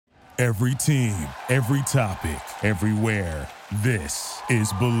Every team, every topic, everywhere. This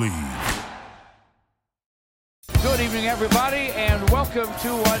is Believe. Good evening, everybody, and welcome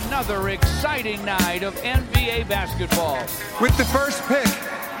to another exciting night of NBA basketball. With the first pick,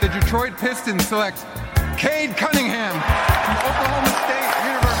 the Detroit Pistons select Cade Cunningham from Oklahoma State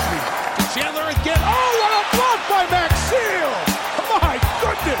University. Chandler again. Oh, what a block by Maxfield! My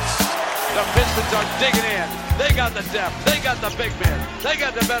goodness! The Pistons are digging in. They got the depth. They got the big men. They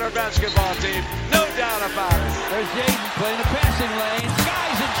got the better basketball team. No doubt about it. There's Jaden playing the passing lane.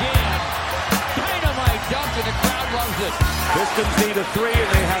 Skies a jam. Dynamite dunk, and the crowd loves it. Pistons need a three, and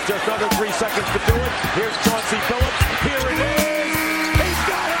they have just under 3 seconds to do it. Here's Chauncey Billups. Here it is. He's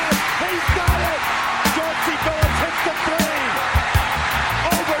got it. He's got it. Chauncey Billups hits the three.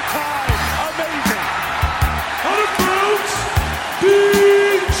 Overtime. Amazing. Out of bounds.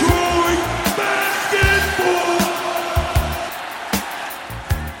 Detroit basketball.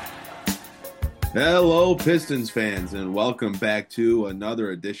 Hello, Pistons fans, and welcome back to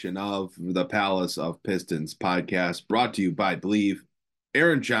another edition of the Palace of Pistons podcast, brought to you by Believe.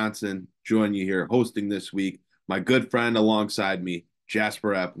 Aaron Johnson joining you here, hosting this week. My good friend alongside me,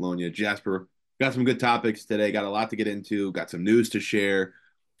 Jasper Apollonia. Jasper, got some good topics today. Got a lot to get into. Got some news to share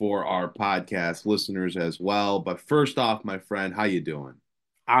for our podcast listeners as well. But first off, my friend, how you doing?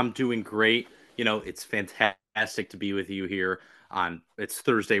 I'm doing great. You know, it's fantastic to be with you here. It's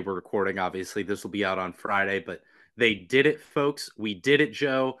Thursday, we're recording, obviously. This will be out on Friday, but they did it, folks. We did it,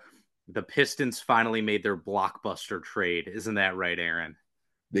 Joe. The Pistons finally made their blockbuster trade. Isn't that right, Aaron?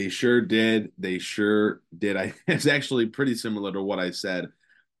 They sure did. They sure did. It's actually pretty similar to what I said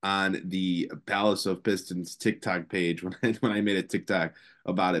on the Palace of Pistons TikTok page when I made a TikTok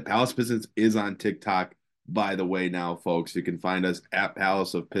about it. Palace Pistons is on TikTok, by the way, now, folks. You can find us at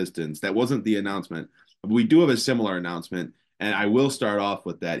Palace of Pistons. That wasn't the announcement. We do have a similar announcement. And I will start off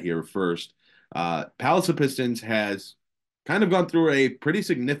with that here first. Palace of Pistons has kind of gone through a pretty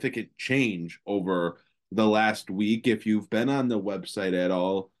significant change over the last week. If you've been on the website at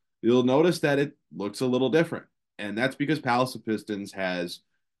all, you'll notice that it looks a little different. And that's because Palace of Pistons has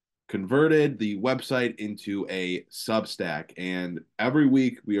converted the website into a Substack. And every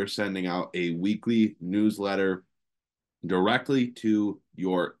week we are sending out a weekly newsletter directly to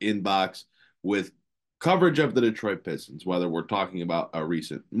your inbox with coverage of the Detroit Pistons, whether we're talking about a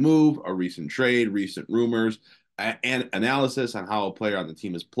recent move, a recent trade, recent rumors, and analysis on how a player on the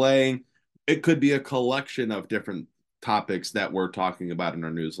team is playing. It could be a collection of different topics that we're talking about in our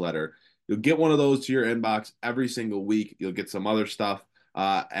newsletter. You'll get one of those to your inbox every single week. You'll get some other stuff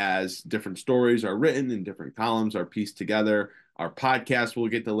as different stories are written and different columns are pieced together. Our podcast will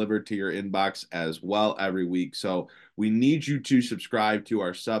get delivered to your inbox as well every week. So we need you to subscribe to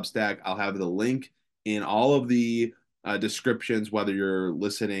our Substack. I'll have the link in all of the descriptions, whether you're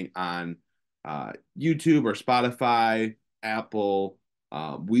listening on YouTube or Spotify, Apple.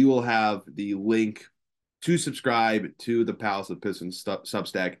 We will have the link to subscribe to the Palace of Pistons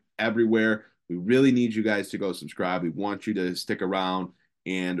Substack everywhere. We really need you guys to go subscribe. We want you to stick around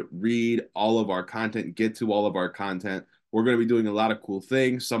and read all of our content, get to all of our content. We're going to be doing a lot of cool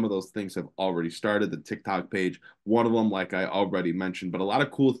things. Some of those things have already started. The TikTok page, one of them, like I already mentioned, but a lot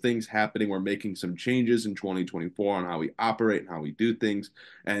of cool things happening. We're making some changes in 2024 on how we operate and how we do things.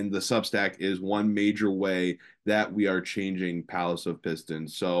 And the Substack is one major way that we are changing Palace of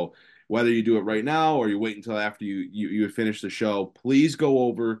Pistons. So whether you do it right now or you wait until after you finish the show, please go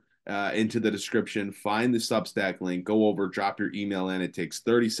over into the description, find the Substack link, go over, drop your email in. It takes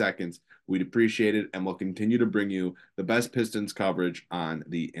 30 seconds. We'd appreciate it, and we'll continue to bring you the best Pistons coverage on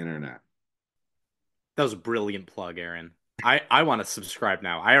the internet. That was a brilliant plug, Aaron. I want to subscribe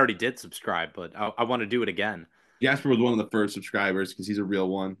now. I already did subscribe, but I want to do it again. Jasper was one of the first subscribers because he's a real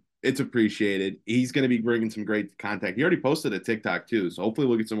one. It's appreciated. He's going to be bringing some great content. He already posted a TikTok too, so hopefully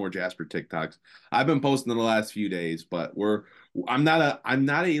we'll get some more Jasper TikToks. I've been posting in the last few days, but I'm not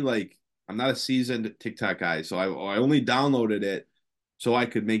a seasoned TikTok guy, so I only downloaded it so I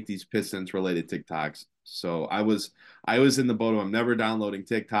could make these Pistons related TikToks. So I was in the boat of I'm never downloading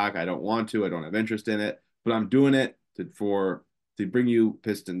TikTok. I don't want to. I don't have interest in it, but I'm doing it to bring you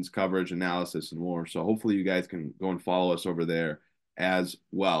Pistons coverage, analysis, and more. So hopefully you guys can go and follow us over there as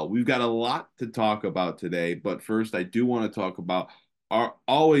well. We've got a lot to talk about today, but first I do want to talk about our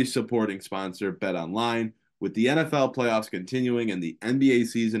always supporting sponsor, BetOnline. With the NFL playoffs continuing and the NBA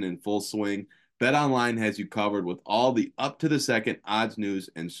season in full swing, BetOnline has you covered with all the up-to-the-second odds,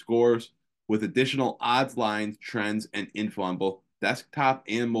 news, and scores, with additional odds, lines, trends, and info on both desktop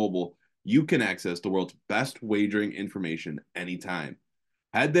and mobile. You can access the world's best wagering information anytime.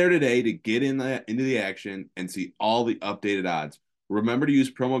 Head there today to get into the action and see all the updated odds, Remember to use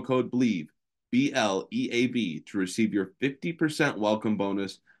promo code BLEAV, BLEAV, to receive your 50% welcome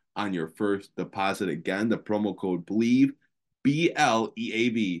bonus on your first deposit. Again, the promo code BLEAV,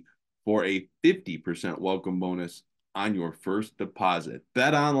 BLEAV, for a 50% welcome bonus on your first deposit.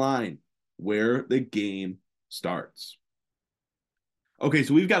 Bet online, where the game starts. Okay,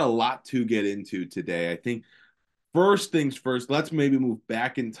 so we've got a lot to get into today. I think first things first, let's maybe move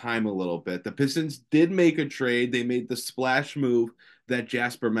back in time a little bit. The Pistons did make a trade. They made the splash move that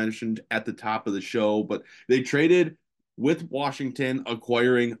Jasper mentioned at the top of the show, but they traded with Washington,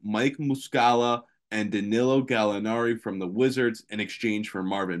 acquiring Mike Muscala and Danilo Gallinari from the Wizards in exchange for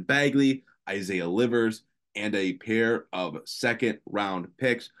Marvin Bagley, Isaiah Livers, and a pair of second-round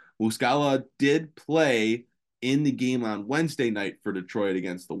picks. Muscala did play in the game on Wednesday night for Detroit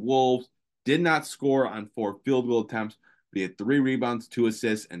against the Wolves. Did not score on 4 field goal attempts, but he had 3 rebounds, 2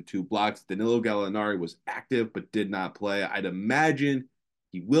 assists, and 2 blocks. Danilo Gallinari was active but did not play. I'd imagine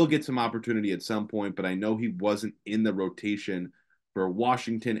he will get some opportunity at some point, but I know he wasn't in the rotation for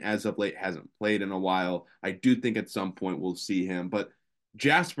Washington as of late, hasn't played in a while. I do think at some point we'll see him. But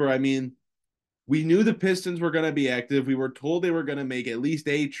Jasper, I mean, we knew the Pistons were going to be active. We were told they were going to make at least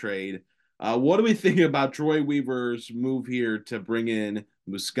a trade. What do we think about Troy Weaver's move here to bring in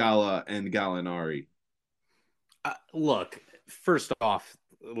Muscala and Gallinari? Look, first off,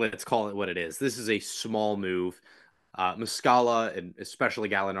 let's call it what it is. This is a small move. Muscala and especially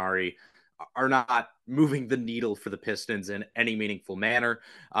Gallinari are not moving the needle for the Pistons in any meaningful manner.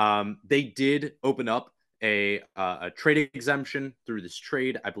 They did open up a trade exemption through this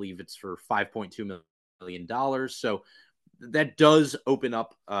trade. I believe it's for $5.2 million. So that does open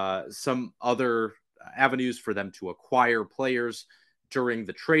up some other avenues for them to acquire players during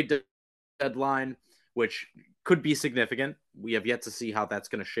the trade deadline, which could be significant. We have yet to see how that's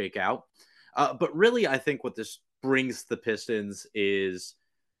going to shake out. But really, I think what this brings the Pistons is,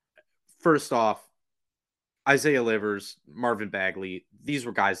 first off, Isaiah Livers, Marvin Bagley, these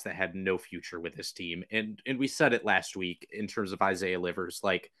were guys that had no future with this team. And we said it last week in terms of Isaiah Livers,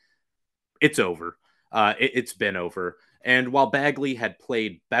 like, it's over. It's been over. And while Bagley had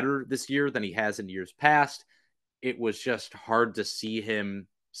played better this year than he has in years past, it was just hard to see him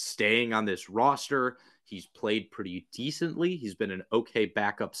staying on this roster. He's played pretty decently. He's been an okay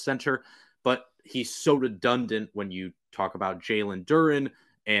backup center, but he's so redundant when you talk about Jalen Duren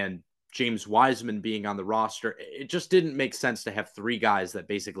and James Wiseman being on the roster. It just didn't make sense to have 3 guys that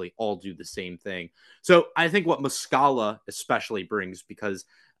basically all do the same thing. So I think what Muscala especially brings, because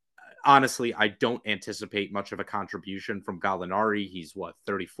honestly, I don't anticipate much of a contribution from Gallinari. He's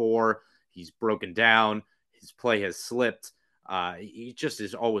 34. He's broken down. His play has slipped. He just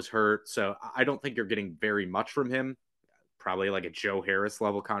is always hurt. So I don't think you're getting very much from him. Probably like a Joe Harris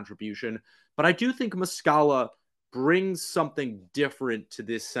level contribution. But I do think Muscala brings something different to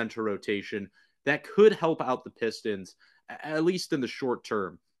this center rotation that could help out the Pistons, at least in the short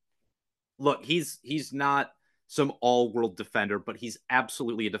term. Look, he's not some all-world defender, but he's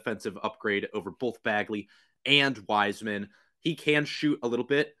absolutely a defensive upgrade over both Bagley and Wiseman. He can shoot a little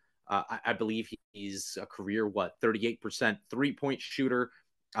bit. I believe he's a career, 38% three-point shooter.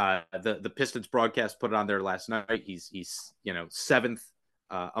 The Pistons broadcast put it on there last night. He's 7th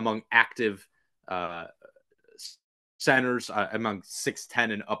among active centers, among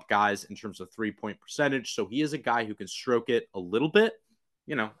 6'10" and up guys in terms of three-point percentage. So he is a guy who can stroke it a little bit.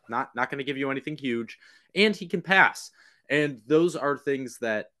 Not going to give you anything huge, and he can pass. And those are things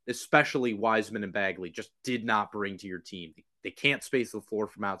that especially Wiseman and Bagley just did not bring to your team. They can't space the floor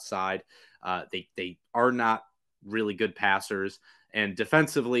from outside. They are not really good passers. And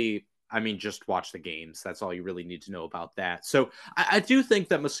defensively, I mean, just watch the games. That's all you really need to know about that. So I do think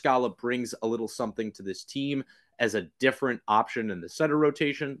that Muscala brings a little something to this team as a different option in the center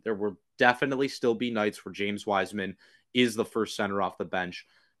rotation. There will definitely still be nights where James Wiseman is the first center off the bench.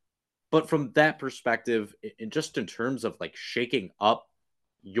 But from that perspective, and just in terms of like shaking up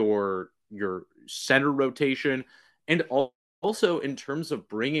your center rotation, and also in terms of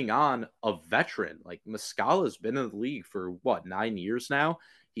bringing on a veteran, like Muscala's been in the league for 9 years now.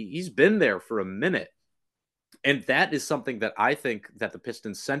 He's been there for a minute. And that is something that I think that the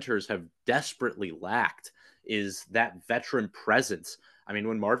Pistons centers have desperately lacked, is that veteran presence. I mean,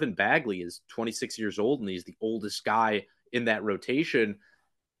 when Marvin Bagley is 26 years old and he's the oldest guy in that rotation,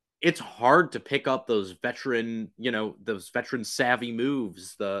 it's hard to pick up those veteran savvy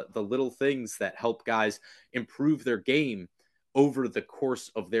moves, the little things that help guys improve their game over the course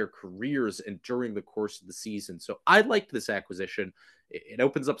of their careers and during the course of the season. So I liked this acquisition. It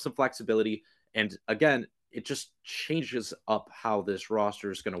opens up some flexibility. And again, it just changes up how this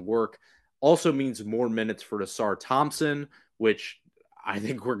roster is going to work. Also means more minutes for Asar Thompson, which I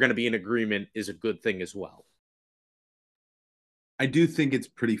think we're going to be in agreement is a good thing as well. I do think it's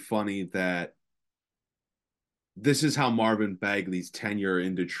pretty funny that this is how Marvin Bagley's tenure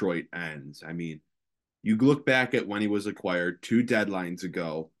in Detroit ends. I mean, you look back at when he was acquired 2 deadlines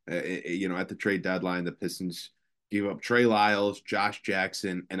ago, at the trade deadline, the Pistons gave up Trey Lyles, Josh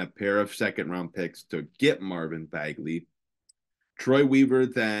Jackson, and a pair of second-round picks to get Marvin Bagley. Troy Weaver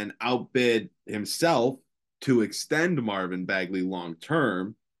then outbid himself to extend Marvin Bagley long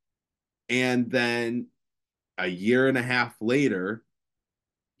term. And then a year and a half later,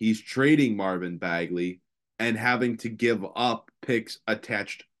 he's trading Marvin Bagley and having to give up picks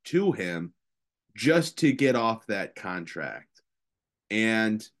attached to him just to get off that contract.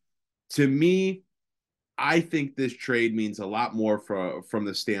 And to me, I think this trade means a lot more from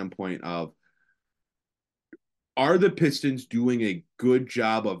the standpoint of, are the Pistons doing a good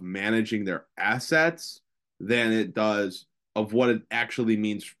job of managing their assets than it does of what it actually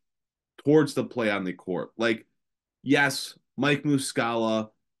means towards the play on the court? Like, yes, Mike Muscala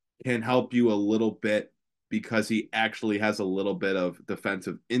can help you a little bit because he actually has a little bit of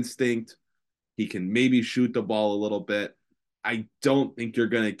defensive instinct. He can maybe shoot the ball a little bit. I don't think you're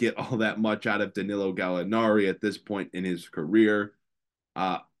going to get all that much out of Danilo Gallinari at this point in his career.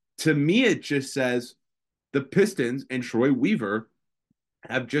 To me, it just says the Pistons and Troy Weaver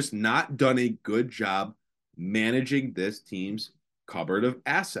have just not done a good job managing this team's cupboard of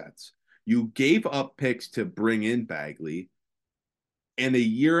assets. You gave up picks to bring in Bagley, and a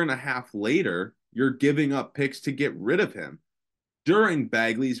year and a half later, you're giving up picks to get rid of him during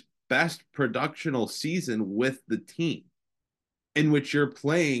Bagley's best productional season with the team, in which you're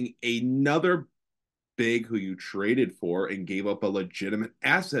playing another big who you traded for and gave up a legitimate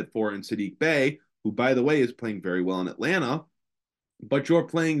asset for in Sadiq Bey, who, by the way, is playing very well in Atlanta, but you're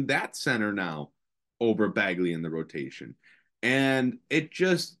playing that center now over Bagley in the rotation. And it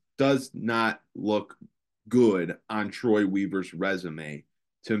just does not look good on Troy Weaver's resume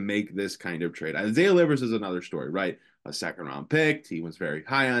to make this kind of trade. Isaiah Livers is another story, right? A second-round pick. He was very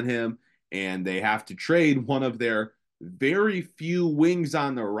high on him, and they have to trade one of their very few wings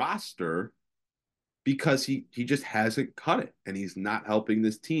on the roster because he just hasn't cut it, and he's not helping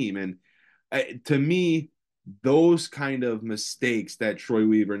this team. And to me, those kind of mistakes that Troy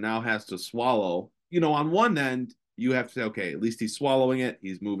Weaver now has to swallow, on one end, you have to say, okay, at least he's swallowing it.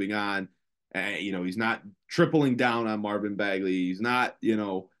 He's moving on. He's not tripling down on Marvin Bagley. He's not,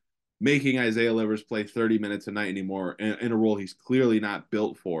 making Isaiah Livers play 30 minutes a night anymore in a role he's clearly not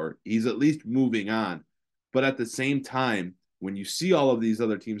built for. He's at least moving on. But at the same time, when you see all of these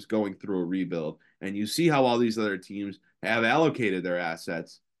other teams going through a rebuild and you see how all these other teams have allocated their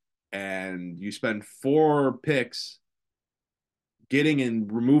assets, and you spend 4 picks getting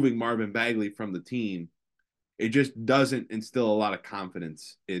and removing Marvin Bagley from the team, it just doesn't instill a lot of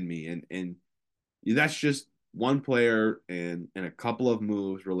confidence in me. And that's just one player and a couple of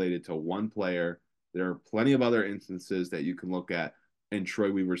moves related to one player. There are plenty of other instances that you can look at in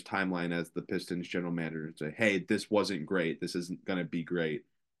Troy Weaver's timeline as the Pistons general manager and say, hey, this wasn't great. This isn't going to be great.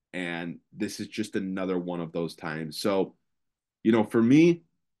 And this is just another one of those times. So, for me,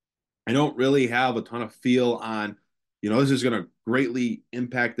 I don't really have a ton of feel on, this is going to greatly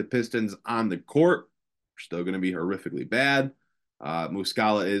impact the Pistons on the court. We're still going to be horrifically bad.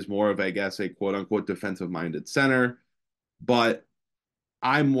 Muscala is more of, I guess, a quote-unquote defensive-minded center. But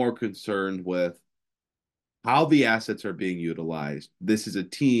I'm more concerned with how the assets are being utilized. This is a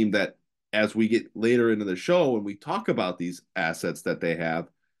team that, as we get later into the show and we talk about these assets that they have,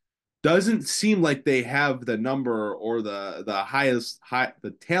 doesn't seem like they have the number or the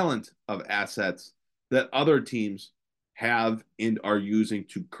the talent of assets that other teams have and are using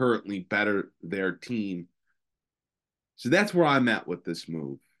to currently better their team. So that's where I'm at with this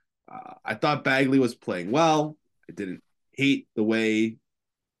move. I thought Bagley was playing well. I didn't hate the way,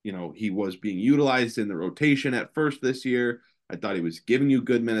 he was being utilized in the rotation at first this year. I thought he was giving you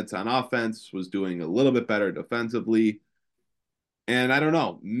good minutes on offense, was doing a little bit better defensively. And I don't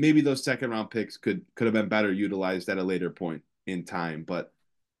know, maybe those second-round picks could have been better utilized at a later point in time. But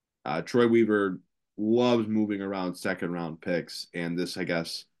Troy Weaver loves moving around second-round picks, and this, I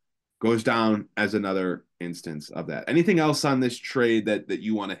guess, goes down as another instance of that. Anything else on this trade that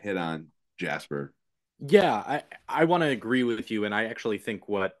you want to hit on, Jasper? Yeah, I want to agree with you, and I actually think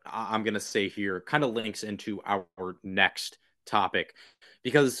what I'm going to say here kind of links into our next topic,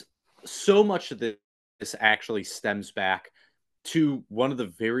 because so much of this actually stems back to one of the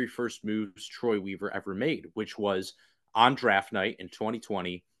very first moves Troy Weaver ever made, which was on draft night in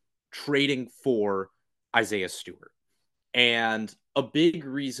 2020, trading for Isaiah Stewart. And a big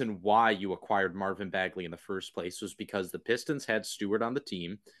reason why you acquired Marvin Bagley in the first place was because the Pistons had Stewart on the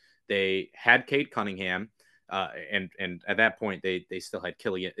team. They had Cade Cunningham. And at that point, they still had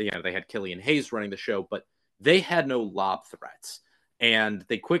Killian, they had Killian Hayes running the show, but they had no lob threats. And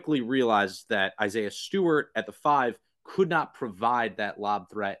they quickly realized that Isaiah Stewart at the 5 could not provide that lob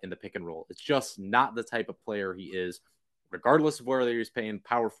threat in the pick and roll. It's just not the type of player he is, regardless of whether he's playing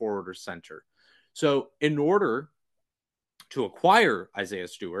power forward or center. So in order to acquire Isaiah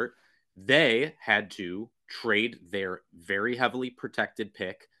Stewart, they had to trade their very heavily protected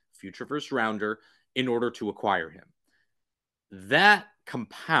pick, future first rounder, in order to acquire him. That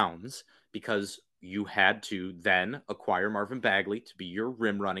compounds because you had to then acquire Marvin Bagley to be your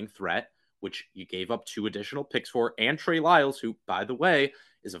rim running threat, which you gave up 2 additional picks for, and Trey Lyles, who, by the way,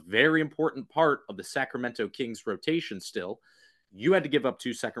 is a very important part of the Sacramento Kings rotation still. You had to give up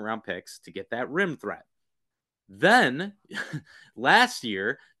 2 second-round picks to get that rim threat. Then, last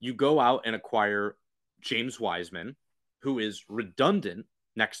year, you go out and acquire James Wiseman, who is redundant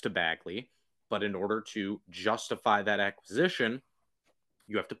next to Bagley, but in order to justify that acquisition,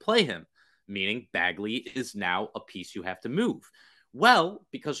 you have to play him, meaning Bagley is now a piece you have to move. Well,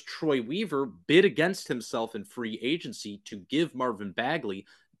 because Troy Weaver bid against himself in free agency to give Marvin Bagley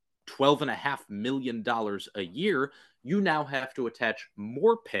 $12.5 million a year, you now have to attach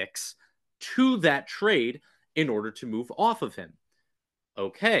more picks to that trade in order to move off of him.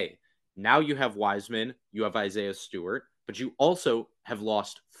 Okay, now you have Wiseman, you have Isaiah Stewart, but you also have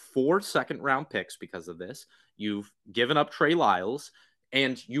lost 4 second-round picks because of this. You've given up Trey Lyles,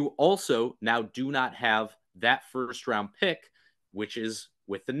 and you also now do not have that first-round pick, which is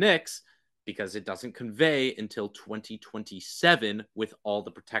with the Knicks, because it doesn't convey until 2027 with all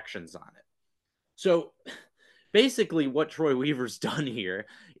the protections on it. So basically what Troy Weaver's done here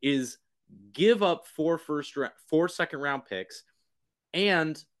is give up 4 second-round picks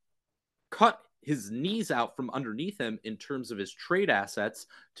and cut his knees out from underneath him in terms of his trade assets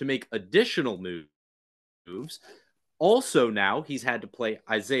to make additional moves. Also, now he's had to play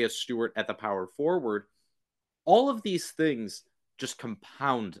Isaiah Stewart at the power forward. All of these things just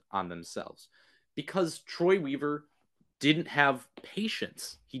compound on themselves because Troy Weaver didn't have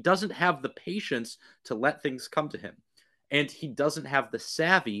patience. He doesn't have the patience to let things come to him. And he doesn't have the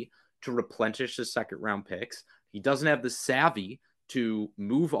savvy to replenish his second-round picks. He doesn't have the savvy to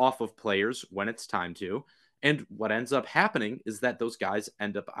move off of players when it's time to. And what ends up happening is that those guys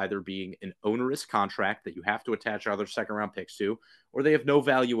end up either being an onerous contract that you have to attach other second-round picks to, or they have no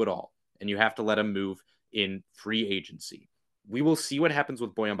value at all, and you have to let them move in free agency. We will see what happens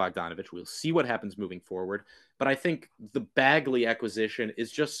with Bojan Bogdanovic. We'll see what happens moving forward. But I think the Bagley acquisition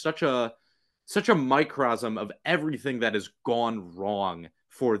is just such a microcosm of everything that has gone wrong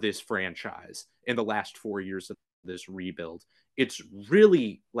for this franchise in the last 4 years of this rebuild. It's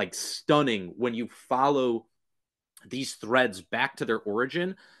really like stunning when you follow these threads back to their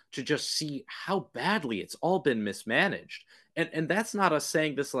origin to just see how badly it's all been mismanaged. And that's not us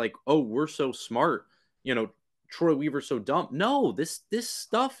saying this like, oh, we're so smart, Troy Weaver's so dumb. No, this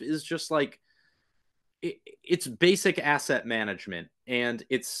stuff is just like it's basic asset management, and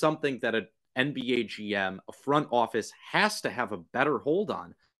it's something that an NBA GM, a front office, has to have a better hold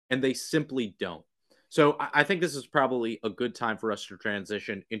on, and they simply don't. So I think this is probably a good time for us to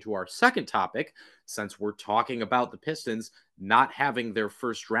transition into our second topic, since we're talking about the Pistons not having their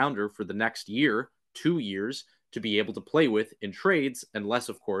first rounder for the next year, 2 years, to be able to play with in trades, unless,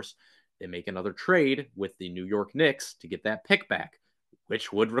 of course, they make another trade with the New York Knicks to get that pick back,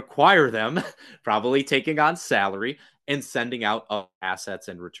 which would require them probably taking on salary and sending out assets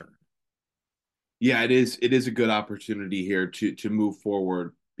in return. Yeah, it is. It is a good opportunity here to move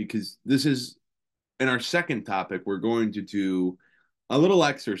forward, because this is, in our second topic, we're going to do a little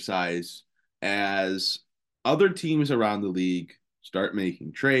exercise as other teams around the league start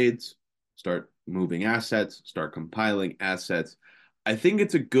making trades, start moving assets, start compiling assets. I think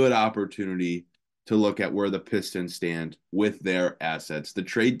it's a good opportunity to look at where the Pistons stand with their assets. The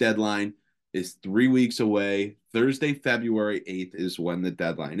trade deadline is 3 weeks away. Thursday, February 8th is when the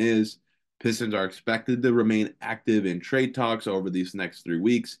deadline is. Pistons are expected to remain active in trade talks over these next 3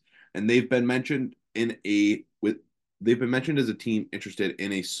 weeks, and they've been mentioned as a team interested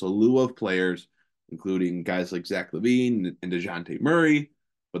in a slew of players, including guys like Zach LaVine and DeJounte Murray,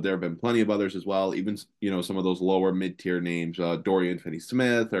 but there have been plenty of others as well. Even, some of those lower mid-tier names, Dorian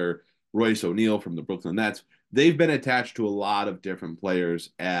Finney-Smith or Royce O'Neal from the Brooklyn Nets. They've been attached to a lot of different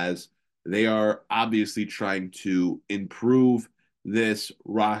players as they are obviously trying to improve this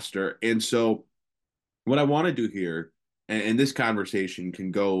roster. And so what I want to do here, and this conversation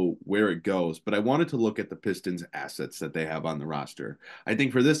can go where it goes, but I wanted to look at the Pistons assets that they have on the roster. I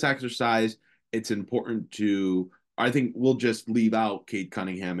think for this exercise, it's important to, I think we'll just leave out Cade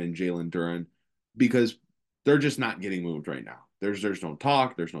Cunningham and Jalen Duren because they're just not getting moved right now. There's no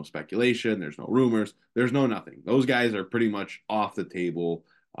talk, there's no speculation, there's no rumors, there's no nothing. Those guys are pretty much off the table.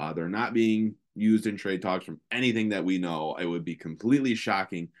 They're not being used in trade talks from anything that we know. It would be completely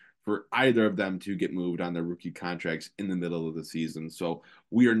shocking for either of them to get moved on their rookie contracts in the middle of the season. So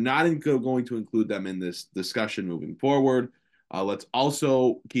we are not going to include them in this discussion moving forward. Let's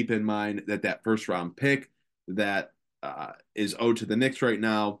also keep in mind that that first round pick that is owed to the Knicks right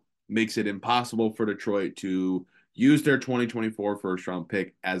now makes it impossible for Detroit to use their 2024 first round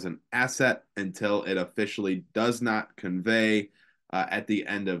pick as an asset until it officially does not convey at the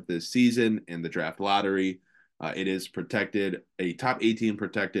end of this season in the draft lottery. It is protected, a top 18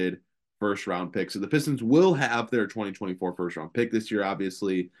 protected first round pick. So the Pistons will have their 2024 first round pick this year,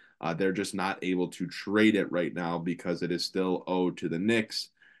 obviously. They're just not able to trade it right now because it is still owed to the Knicks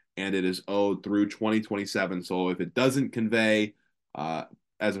and it is owed through 2027. So if it doesn't convey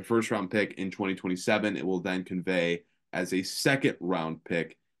as a first round pick in 2027, it will then convey as a second round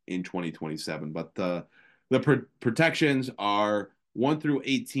pick in 2027. But the protections are 1 through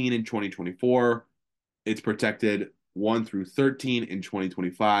 18 in 2024. It's protected 1 through 13 in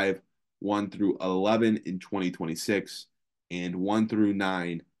 2025, 1 through 11 in 2026, and 1 through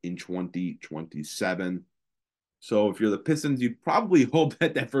 9 in 2027. So if you're the Pistons, you probably hope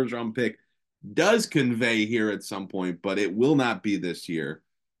that that first round pick does convey here at some point, but it will not be this year.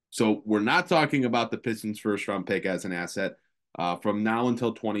 So we're not talking about the Pistons first round pick as an asset from now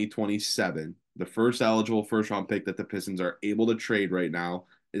until 2027. The first eligible first round pick that the Pistons are able to trade right now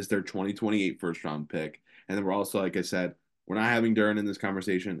is their 2028 first round pick. And then we're also, like I said, we're not having Duren in this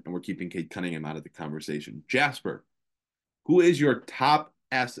conversation and we're keeping Cade Cunningham out of the conversation. Jasper, who is your top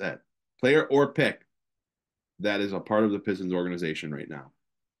asset, player or pick, that is a part of the Pistons organization right now?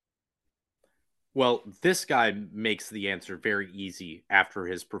 Well, this guy makes the answer very easy after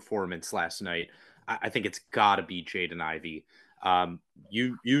his performance last night. I think it's got to be Jaden Ivey.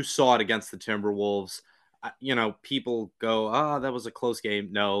 You saw it against the Timberwolves. People go, "Oh, that was a close game."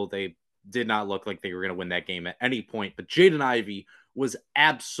 No, they did not look like they were going to win that game at any point. But Jaden Ivey was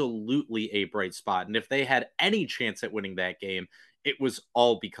absolutely a bright spot, and if they had any chance at winning that game, it was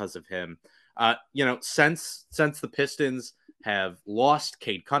all because of him. Since the Pistons have lost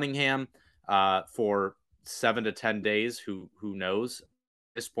Cade Cunningham for 7 to 10 days, who knows?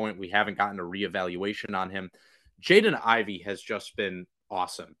 At this point, we haven't gotten a reevaluation on him. Jaden Ivey has just been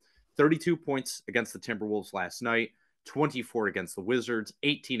awesome. 32 points against the Timberwolves last night, 24 against the Wizards,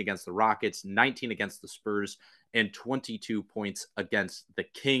 18 against the Rockets, 19 against the Spurs, and 22 points against the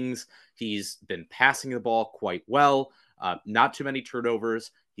Kings. He's been passing the ball quite well, not too many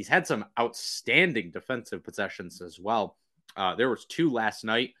turnovers. He's had some outstanding defensive possessions as well. There was 2 last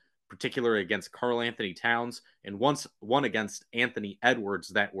night, particularly against Karl Anthony Towns, and one against Anthony Edwards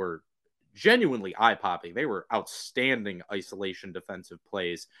that were genuinely eye-popping. They were outstanding isolation defensive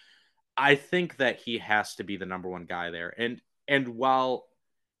plays. I think that he has to be the number one guy there. And while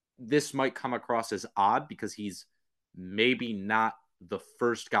this might come across as odd because he's maybe not the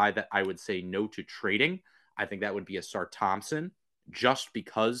first guy that I would say no to trading, I think that would be Asar Thompson, just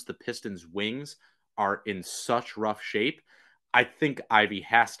because the Pistons' wings are in such rough shape. I think Ivy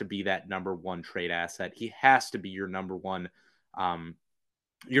has to be that number one trade asset. He has to be your number one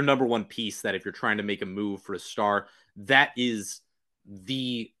piece that if you're trying to make a move for a star, that is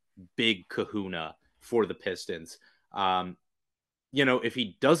the big kahuna for the Pistons. If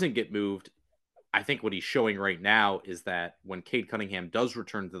he doesn't get moved, I think what he's showing right now is that when Cade Cunningham does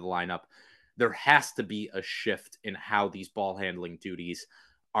return to the lineup, there has to be a shift in how these ball handling duties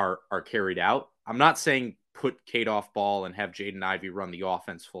are carried out. I'm not saying put Cade off ball and have Jaden Ivey run the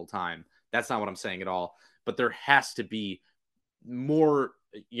offense full time. That's not what I'm saying at all. But there has to be more,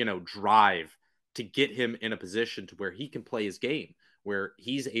 drive to get him in a position to where he can play his game, where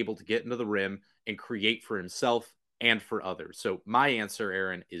he's able to get into the rim and create for himself and for others. So my answer,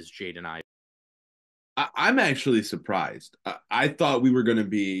 Aaron, is Jaden Ivey. I'm actually surprised. I thought we were going to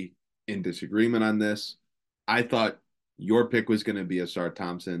be in disagreement on this. I thought your pick was going to be Asar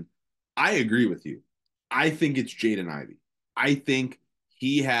Thompson. I agree with you. I think it's Jaden Ivey. I think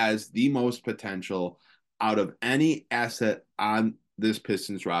he has the most potential out of any asset on this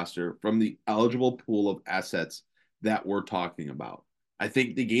Pistons roster from the eligible pool of assets that we're talking about. I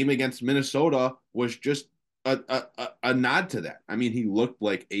think the game against Minnesota was just a nod to that. I mean, he looked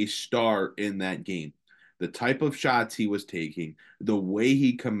like a star in that game. The type of shots he was taking, the way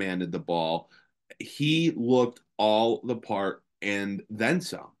he commanded the ball, he looked all the part and then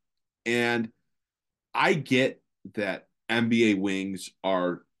some. And I get that NBA wings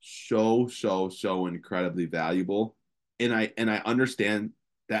are so incredibly valuable. And I understand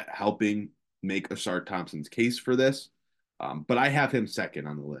that helping make Asar Thompson's case for this. But I have him second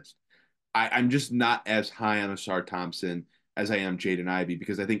on the list. I'm just not as high on Asar Thompson as I am Jaden Ivey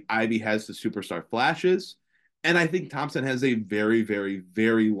because I think Ivey has the superstar flashes, and I think Thompson has a very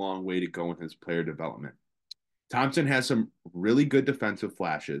long way to go in his player development. Thompson has some really good defensive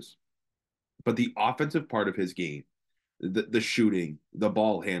flashes, but the offensive part of his game, the shooting, the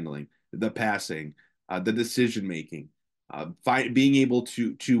ball handling, the passing, the decision making, being able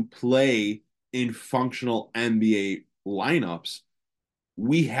to play in functional NBA lineups,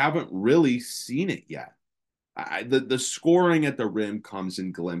 we haven't really seen it yet. The scoring at the rim comes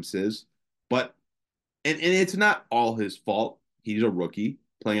in glimpses, but and it's not all his fault. He's a rookie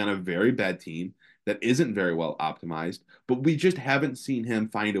playing on a very bad team that isn't very well optimized, but we just haven't seen him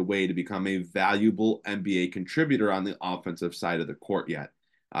find a way to become a valuable NBA contributor on the offensive side of the court yet.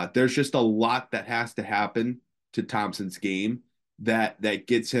 There's just a lot that has to happen to Thompson's game that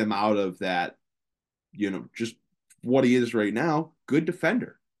gets him out of that, just what he is right now, good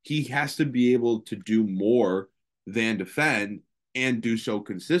defender. He has to be able to do more than defend and do so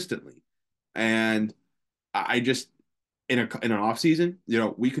consistently. And I just in an off season,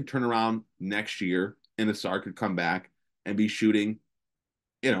 we could turn around next year and Asar could come back and be shooting,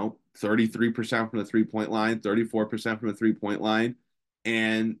 33% from the 3-point line, 34% from the 3-point line,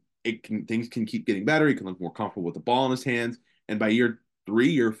 and things can keep getting better. He can look more comfortable with the ball in his hands. And by year 3,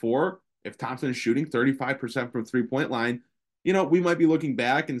 year 4, if Thompson is shooting 35% from the 3-point line, we might be looking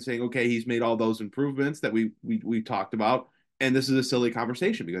back and saying, okay, he's made all those improvements that we talked about. And this is a silly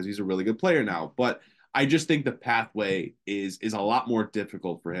conversation because he's a really good player now. But I just think the pathway is a lot more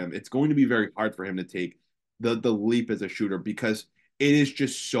difficult for him. It's going to be very hard for him to take the leap as a shooter because it is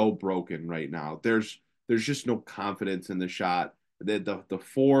just so broken right now. There's just no confidence in the shot. The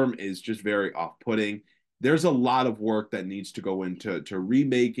form is just very off-putting. There's a lot of work that needs to go into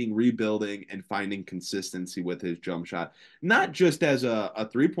remaking, rebuilding, and finding consistency with his jump shot. Not just as a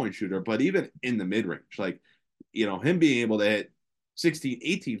three-point shooter, but even in the mid-range. Like, him being able to hit 16,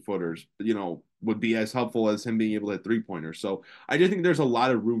 18 footers, would be as helpful as him being able to hit three-pointers. So I just think there's a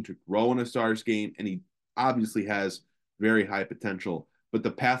lot of room to grow in Asar's game, and he obviously has very high potential. But the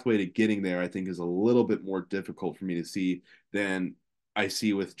pathway to getting there, I think, is a little bit more difficult for me to see than I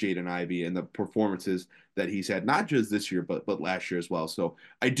see with Jaden Ivey and the performances that he's had, not just this year, but last year as well. So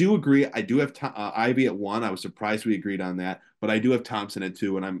I do agree. I do have Ivey at 1. I was surprised we agreed on that, but I do have Thompson at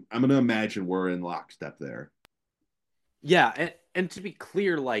 2, and I'm going to imagine we're in lockstep there. Yeah, and to be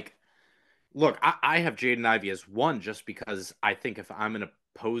clear, like, look, I have Jaden Ivey as 1 just because I think if I'm an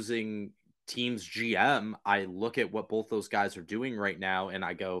opposing team's GM, I look at what both those guys are doing right now and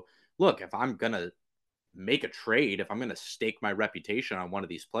I go, look, if I'm going to make a trade, if I'm going to stake my reputation on one of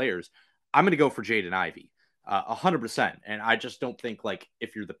these players, I'm going to go for Jaden Ivey, 100%. And I just don't think, like,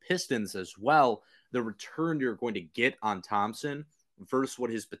 if you're the Pistons as well, the return you're going to get on Thompson versus what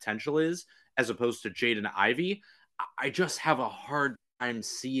his potential is, as opposed to Jaden Ivey, I just have a hard time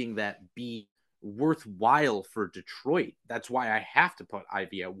seeing that be worthwhile for Detroit. That's why I have to put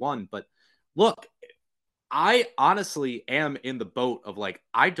Ivy at 1. But look, I honestly am in the boat of, like,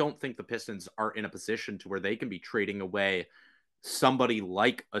 I don't think the Pistons are in a position to where they can be trading away somebody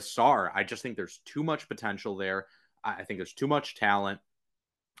like Asar. I just think there's too much potential there. I think there's too much talent.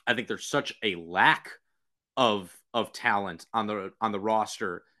 I think there's such a lack of talent on the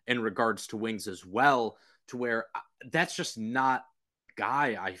roster in regards to wings as well, to where that's just not a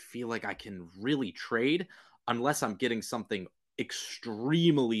guy I feel like I can really trade unless I'm getting something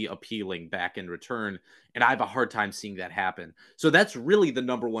extremely appealing back in return. And I have a hard time seeing that happen. So that's really the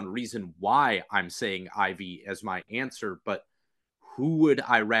number one reason why I'm saying Ivy as my answer. But who would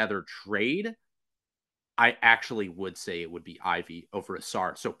I rather trade? I actually would say it would be Ivy over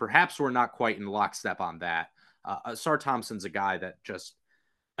Asar. So perhaps we're not quite in lockstep on that. Asar Thompson's a guy that just,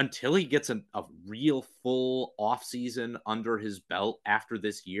 until he gets a real full offseason under his belt after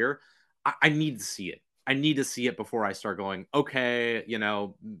this year, I need to see it. I need to see it before I start going, okay,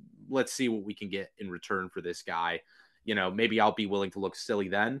 let's see what we can get in return for this guy. Maybe I'll be willing to look silly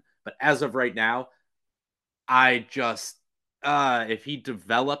then. But as of right now, I just, if he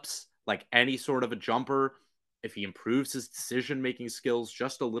develops like any sort of a jumper, if he improves his decision making skills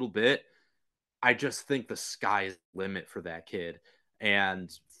just a little bit, I just think the sky is the limit for that kid.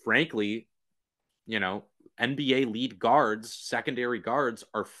 And frankly, NBA lead guards, secondary guards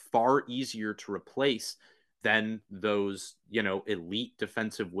are far easier to replace than those, elite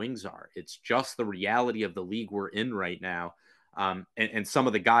defensive wings are. It's just the reality of the league we're in right now. And some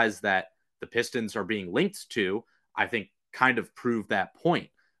of the guys that the Pistons are being linked to, I think, kind of prove that point.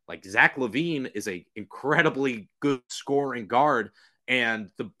 Like Zach LaVine is a incredibly good scoring guard, and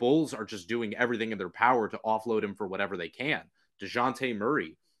the Bulls are just doing everything in their power to offload him for whatever they can. DeJounte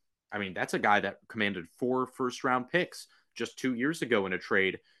Murray, I mean, that's a guy that commanded 4 first-round picks just 2 years ago in a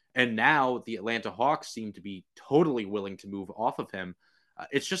trade, and now the Atlanta Hawks seem to be totally willing to move off of him.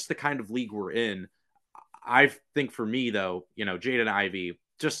 It's just the kind of league we're in. I think for me, though, Jaden Ivey,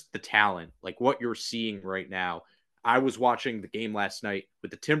 just the talent, like what you're seeing right now. I was watching the game last night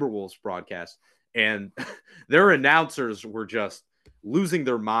with the Timberwolves broadcast, and their announcers were just losing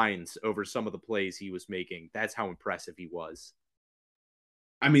their minds over some of the plays he was making. That's how impressive he was.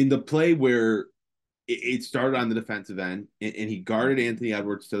 I mean, the play where it started on the defensive end, and he guarded Anthony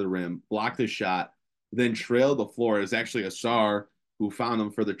Edwards to the rim, blocked the shot, then trailed the floor. It was actually Asar who found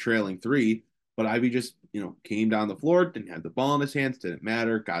him for the trailing 3, but Ivy just, came down the floor, didn't have the ball in his hands, didn't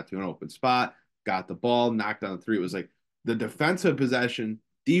matter, got to an open spot, got the ball, knocked down the 3. It was like the defensive possession,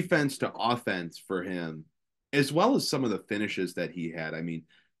 defense to offense for him, as well as some of the finishes that he had. I mean,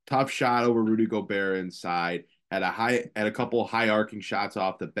 tough shot over Rudy Gobert inside, had a couple high arcing shots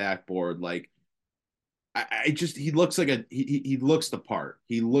off the backboard. Like, he looks like he looks the part.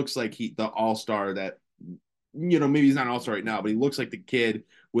 He looks like the all-star that, maybe he's not an all-star right now, but he looks like the kid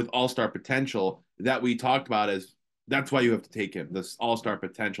with all-star potential that we talked about as that's why you have to take him. This all-star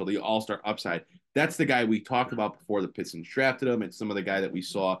potential, the all-star upside. That's the guy we talked about before the Pistons drafted him, and some of the guy that we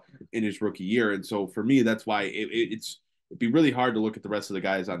saw in his rookie year. And so for me, that's why it'd be really hard to look at the rest of the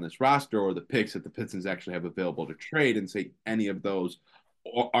guys on this roster or the picks that the Pistons actually have available to trade and say any of those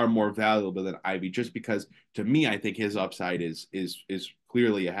are more valuable than Ivy, just because to me, I think his upside is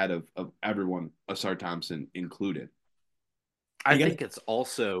clearly ahead of everyone, Asar Thompson included. I think it's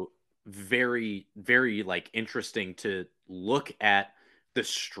also very, very interesting to look at the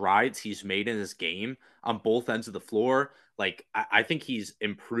strides he's made in his game on both ends of the floor. Like, I think he's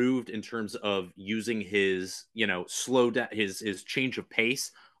improved in terms of using his, slow down, his change of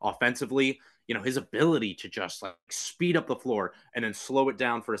pace offensively, his ability to just speed up the floor and then slow it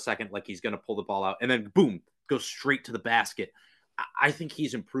down for a second, like he's going to pull the ball out and then boom, go straight to the basket. I think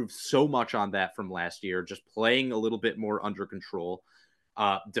he's improved so much on that from last year, just playing a little bit more under control.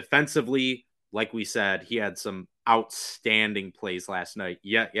 Defensively, like we said, he had some outstanding plays last night.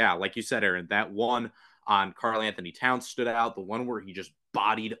 Yeah, like you said, Aaron, that one on Karl Anthony Towns stood out. The one where he just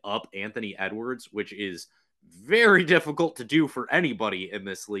bodied up Anthony Edwards, which is very difficult to do for anybody in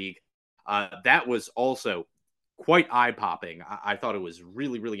this league. That was also quite eye-popping. I thought it was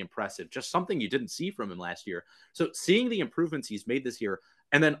really, really impressive. Just something you didn't see from him last year. So seeing the improvements he's made this year,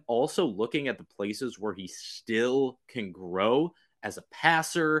 and then also looking at the places where he still can grow as a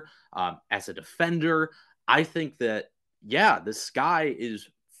passer, as a defender, I think that, the sky is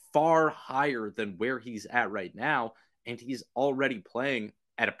far higher than where he's at right now, and he's already playing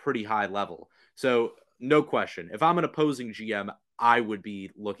at a pretty high level. So no question, if I'm an opposing GM, I would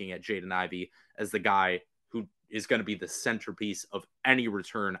be looking at Jaden Ivey as the guy who is going to be the centerpiece of any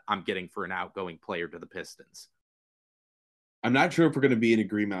return I'm getting for an outgoing player to the Pistons. I'm not sure if we're going to be in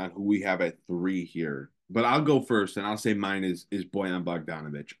agreement on who we have at 3 here, but I'll go first, and I'll say mine is Bojan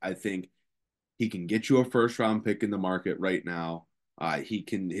Bogdanovic. I think he can get you a first-round pick in the market right now.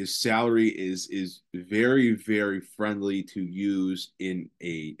 His salary is very, very friendly to use in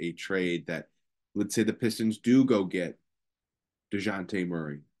a trade that, let's say the Pistons do go get DeJounte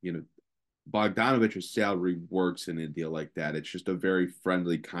Murray. Bogdanovic's salary works in a deal like that. It's just a very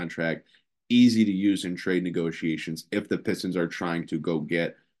friendly contract, easy to use in trade negotiations if the Pistons are trying to go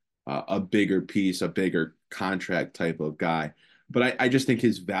get a bigger piece, a bigger contract type of guy. But I just think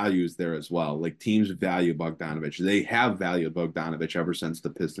his value is there as well. Like, teams value Bogdanovic. They have valued Bogdanovic ever since the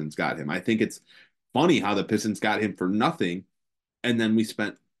Pistons got him. I think it's funny how the Pistons got him for nothing, and then we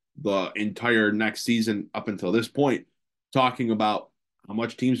spent the entire next season up until this point talking about how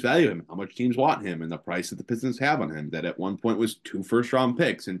much teams value him, how much teams want him, and the price that the Pistons have on him, that at one point was 2 first-round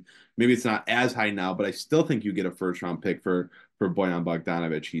picks. And maybe it's not as high now, but I still think you get a first-round pick for Bojan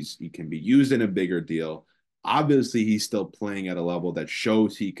Bogdanovic. He can be used in a bigger deal. Obviously, he's still playing at a level that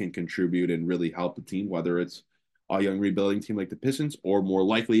shows he can contribute and really help the team, whether it's a young rebuilding team like the Pistons or more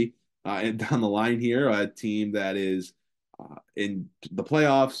likely down the line here, a team that is in the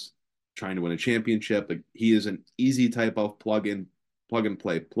playoffs, trying to win a championship. Like, he is an easy type of plug and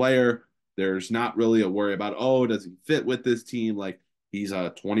play player. There's not really a worry about, does he fit with this team? Like, he's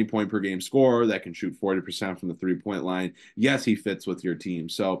a 20-point per game scorer that can shoot 40% from the 3-point line. Yes, he fits with your team.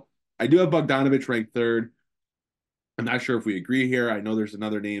 So I do have Bogdanovic ranked 3rd. I'm not sure if we agree here. I know there's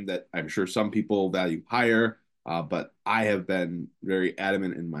another name that I'm sure some people value higher, but I have been very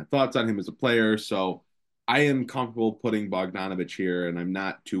adamant in my thoughts on him as a player. So I am comfortable putting Bogdanovich here, and I'm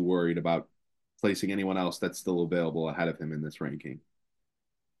not too worried about placing anyone else that's still available ahead of him in this ranking.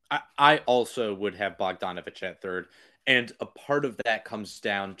 I also would have Bogdanovich at third, and a part of that comes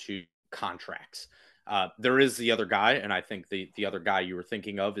down to contracts. There is the other guy, and I think the other guy you were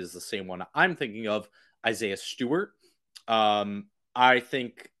thinking of is the same one I'm thinking of, Isaiah Stewart. I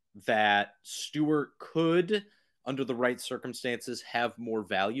think that Stewart could, under the right circumstances, have more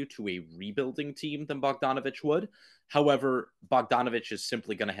value to a rebuilding team than Bogdanovich would. However, Bogdanovich is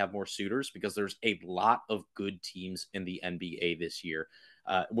simply going to have more suitors because there's a lot of good teams in the NBA this year.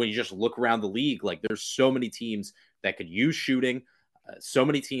 When you just look around the league, like there's so many teams that could use shooting, so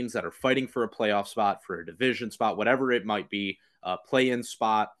many teams that are fighting for a playoff spot, for a division spot, whatever it might be, play-in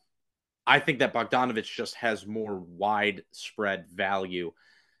spot. I think that Bogdanovich just has more widespread value.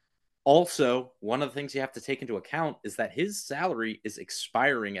 Also, one of the things you have to take into account is that his salary is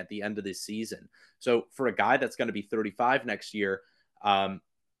expiring at the end of this season. So for a guy that's going to be 35 next year,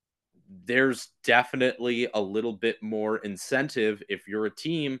 there's definitely a little bit more incentive if you're a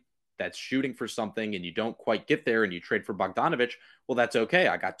team that's shooting for something and you don't quite get there and you trade for Bogdanovich. Well, that's okay.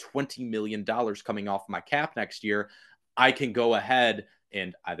 I got $20 million coming off my cap next year. I can go ahead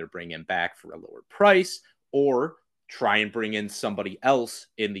and either bring him back for a lower price or try and bring in somebody else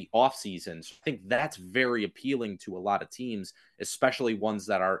in the offseason. So I think that's very appealing to a lot of teams, especially ones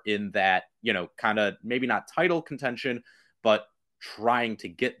that are in that, kind of maybe not title contention, but trying to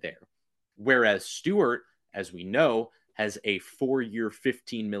get there. Whereas Stewart, as we know, has a 4-year,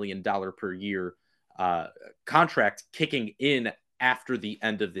 $15 million per year contract kicking in after the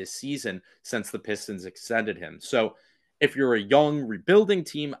end of this season since the Pistons extended him. So if you're a young rebuilding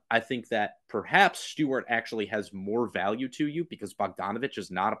team, I think that perhaps Stewart actually has more value to you because Bogdanovich is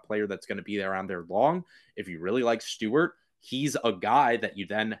not a player that's going to be there on there long. If you really like Stewart, he's a guy that you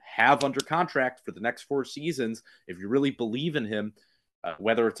then have under contract for the next 4 seasons. If you really believe in him,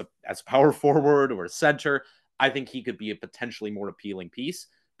 whether it's as a power forward or a center, I think he could be a potentially more appealing piece.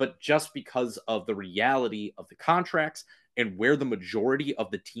 But just because of the reality of the contracts and where the majority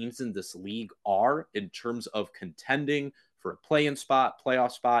of the teams in this league are in terms of contending for a play-in spot,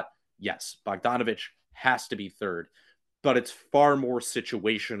 playoff spot, yes, Bogdanovich has to be third. But it's far more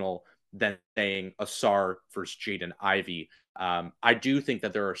situational than saying Asar versus Jaden Ivey. I do think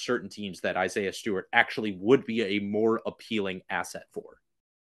that there are certain teams that Isaiah Stewart actually would be a more appealing asset for.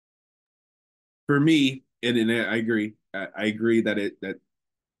 For me, and I agree. I agree that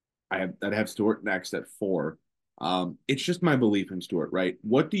I have Stewart next at 4. It's just my belief in Stewart, right?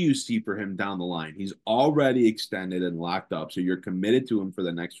 What do you see for him down the line? He's already extended and locked up, so you're committed to him for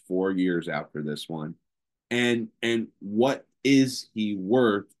the next 4 years after this one. And what is he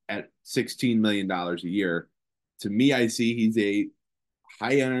worth at $16 million a year? To me, I see he's a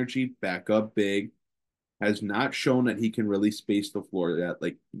high energy backup big, has not shown that he can really space the floor yet.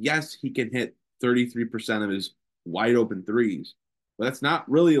 Like, yes, he can hit 33% of his wide open threes, but that's not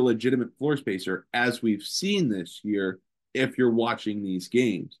really a legitimate floor spacer as we've seen this year if you're watching these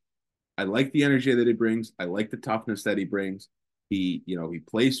games. I like the energy that he brings. I like the toughness that he brings. He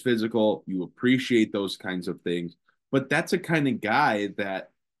plays physical. You appreciate those kinds of things. But that's a kind of guy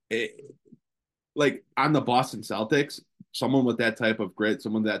that, like on the Boston Celtics, someone with that type of grit,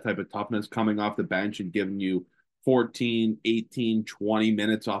 someone with that type of toughness coming off the bench and giving you 14, 18, 20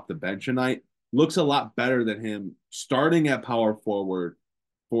 minutes off the bench a night looks a lot better than him starting at power forward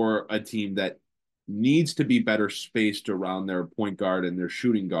for a team that needs to be better spaced around their point guard and their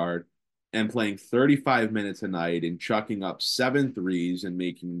shooting guard and playing 35 minutes a night and chucking up 7 threes and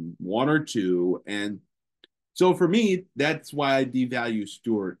making 1 or 2. And so for me, that's why I devalue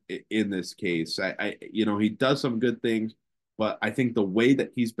Stewart in this case. He does some good things, but I think the way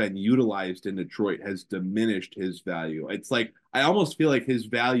that he's been utilized in Detroit has diminished his value. It's like I almost feel like his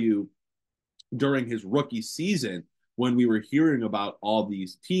value during his rookie season, when we were hearing about all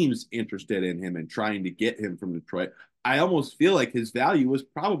these teams interested in him and trying to get him from Detroit, I almost feel like his value was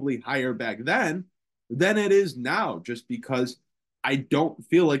probably higher back then than it is now, just because I don't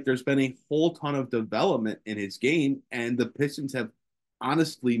feel like there's been a whole ton of development in his game, and the Pistons have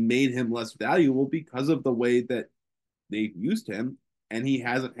honestly made him less valuable because of the way that they've used him, and he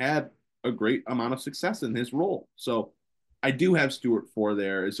hasn't had a great amount of success in his role. So I do have Stewart 4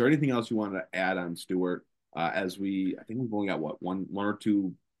 there. Is there anything else you wanted to add on Stewart? I think we've only got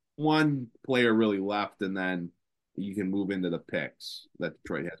one player really left, and then you can move into the picks that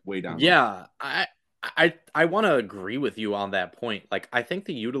Detroit has way down. Yeah, I want to agree with you on that point. Like, I think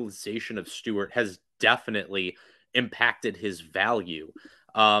the utilization of Stewart has definitely impacted his value.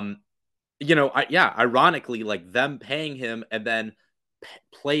 Ironically, like them paying him and then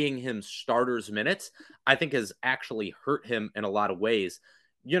playing him starters minutes, I think has actually hurt him in a lot of ways.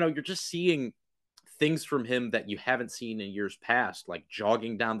 You're just seeing things from him that you haven't seen in years past, like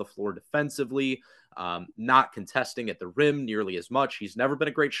jogging down the floor defensively, not contesting at the rim nearly as much. He's never been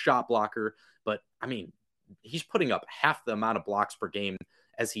a great shot blocker, but I mean, he's putting up half the amount of blocks per game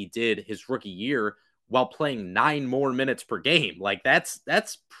as he did his rookie year while playing 9 more minutes per game. Like that's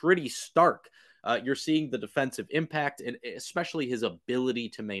pretty stark. You're seeing the defensive impact and especially his ability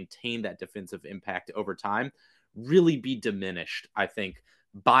to maintain that defensive impact over time really be diminished, I think,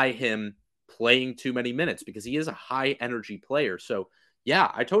 by him playing too many minutes because he is a high energy player. So yeah,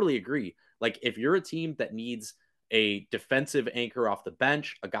 I totally agree. Like if you're a team that needs a defensive anchor off the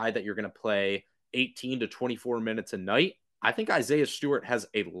bench, a guy that you're going to play 18 to 24 minutes a night, I think Isaiah Stewart has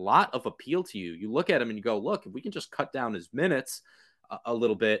a lot of appeal to you. You look at him and you go, look, if we can just cut down his minutes a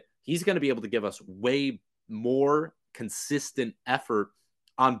little bit, he's going to be able to give us way more consistent effort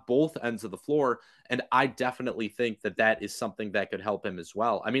on both ends of the floor. And I definitely think that that is something that could help him as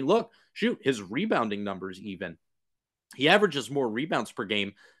well. I mean, look, shoot, his rebounding numbers even. He averages more rebounds per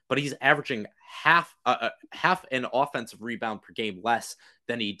game, but he's averaging half an offensive rebound per game less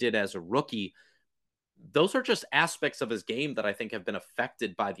than he did as a rookie. Those are just aspects of his game that I think have been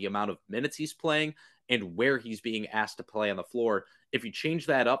affected by the amount of minutes he's playing and where he's being asked to play on the floor. If you change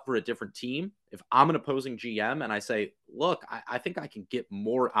that up for a different team, if I'm an opposing GM and I say, look, I think I can get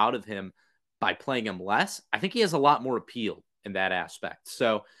more out of him by playing him less, I think he has a lot more appeal in that aspect.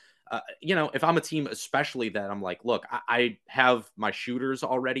 So, if I'm a team, especially that I'm like, look, I have my shooters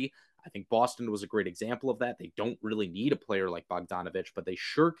already. I think Boston was a great example of that. They don't really need a player like Bogdanovich, but they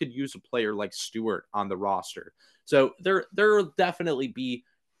sure could use a player like Stewart on the roster. So there will definitely be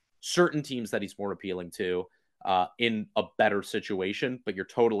certain teams that he's more appealing to in a better situation. But you're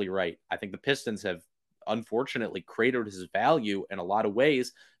totally right. I think the Pistons have unfortunately cratered his value in a lot of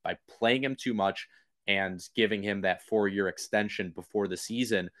ways by playing him too much and giving him that 4-year extension before the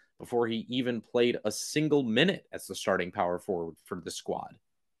season, before he even played a single minute as the starting power forward for the squad.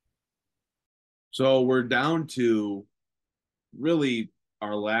 So we're down to really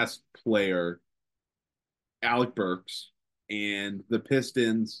our last player, Alec Burks, and the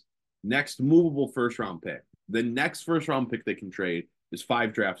Pistons' next movable first round pick. The next first round pick they can trade is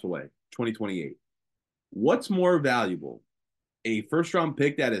 5 drafts away, 2028. What's more valuable, a first round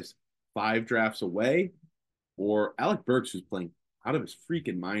pick that is 5 drafts away, or Alec Burks who's playing out of his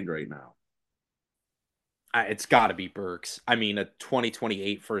freaking mind right now? It's got to be Burks. I mean, a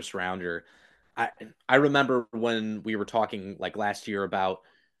 2028 first rounder. I remember when we were talking like last year about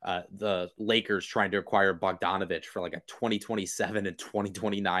the Lakers trying to acquire Bogdanovich for like a 2027 and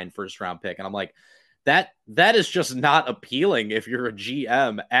 2029 first round pick. And I'm like, that is just not appealing if you're a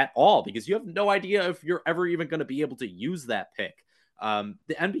GM at all, because you have no idea if you're ever even going to be able to use that pick. The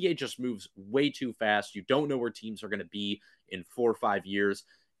NBA just moves way too fast. You don't know where teams are going to be in 4 or 5 years.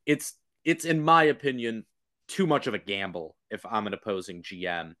 It's in my opinion, too much of a gamble if I'm an opposing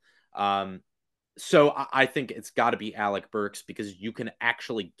GM. So I think it's got to be Alec Burks because you can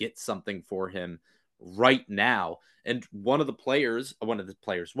actually get something for him right now. And one of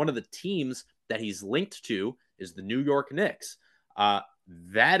the teams that he's linked to is the New York Knicks.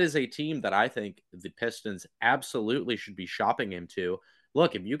 That is a team that I think the Pistons absolutely should be shopping him to.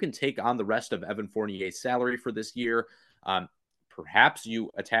 Look, if you can take on the rest of Evan Fournier's salary for this year, perhaps you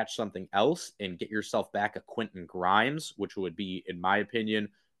attach something else and get yourself back a Quentin Grimes, which would be, in my opinion,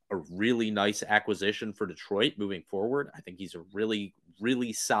 a really nice acquisition for Detroit moving forward. I think he's a really,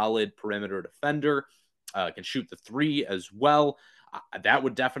 really solid perimeter defender, can shoot the 3 as well. That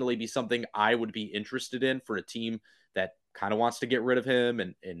would definitely be something I would be interested in for a team that kind of wants to get rid of him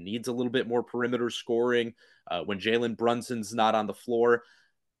and needs a little bit more perimeter scoring when Jalen Brunson's not on the floor.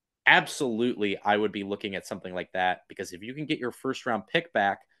 Absolutely, I would be looking at something like that, because if you can get your first round pick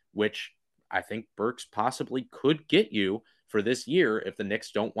back, which I think Burks possibly could get you for this year if the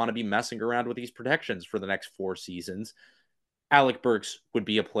Knicks don't want to be messing around with these protections for the next 4 seasons, Alec Burks would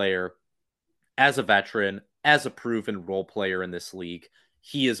be a player as a veteran, as a proven role player in this league.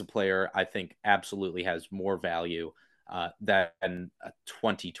 He is a player I think absolutely has more value than a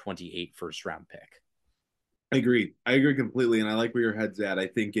 2028 first round pick. I agree completely, and I like where your head's at. I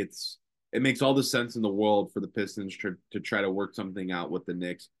think it makes all the sense in the world for the Pistons to try to work something out with the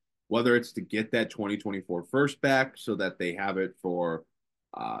Knicks, whether it's to get that 2024 first back so that they have it for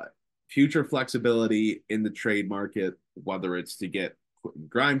future flexibility in the trade market, whether it's to get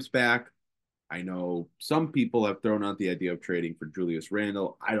Grimes back. I know some people have thrown out the idea of trading for Julius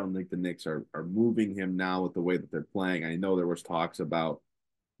Randle. I don't think the Knicks are moving him now with the way that they're playing. I know there was talks about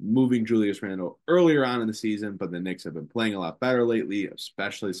moving Julius Randle earlier on in the season, but the Knicks have been playing a lot better lately,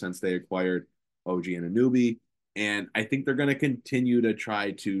 especially since they acquired OG Anunoby. And I think they're going to continue to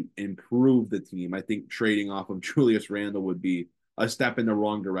try to improve the team. I think trading off of Julius Randle would be a step in the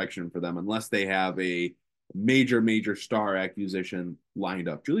wrong direction for them unless they have a major star acquisition lined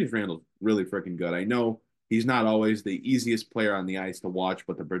up. Julius Randle's really freaking good. I know he's not always the easiest player on the ice to watch,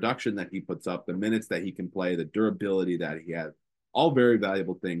 but the production that he puts up, the minutes that he can play, the durability that he has, all very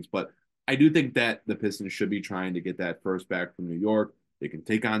valuable things. But I do think that the Pistons should be trying to get that first back from New York. They can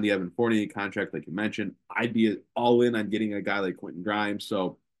take on the Evan Fournier contract, like you mentioned. I'd be all in on getting a guy like Quentin Grimes.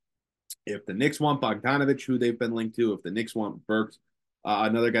 So if the Knicks want Bogdanovich, who they've been linked to, if the Knicks want Burks,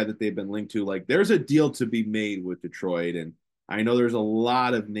 another guy that they've been linked to, like there's a deal to be made with Detroit. And I know there's a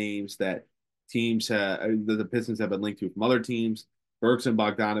lot of names that the Pistons have been linked to from other teams. Burks and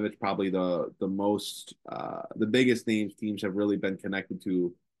Bogdanovich probably the biggest names teams have really been connected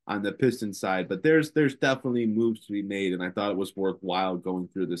to on the Pistons side. But there's definitely moves to be made, and I thought it was worthwhile going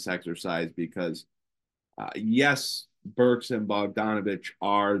through this exercise because yes, Burks and Bogdanovich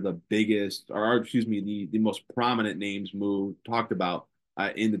are the biggest, or excuse me, the most prominent names talked about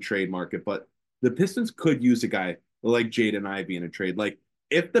in the trade market. But the Pistons could use a guy like Jaden Ivey in a trade. Like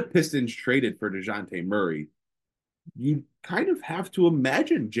if the Pistons traded for DeJounte Murray, you kind of have to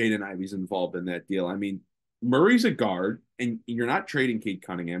imagine Jaden Ivey's involved in that deal. I mean, Murray's a guard, and you're not trading Cade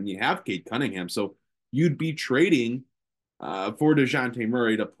Cunningham. You have Cade Cunningham, so you'd be trading for DeJounte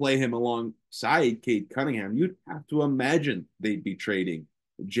Murray to play him alongside Cade Cunningham. You'd have to imagine they'd be trading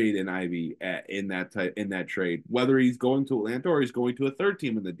Jaden Ivey in that trade, whether he's going to Atlanta or he's going to a third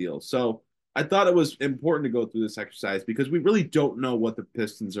team in the deal. So I thought it was important to go through this exercise because we really don't know what the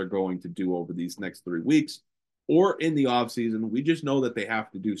Pistons are going to do over these next 3 weeks or in the offseason. We just know that they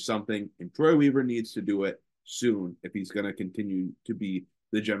have to do something, and Troy Weaver needs to do it soon if he's going to continue to be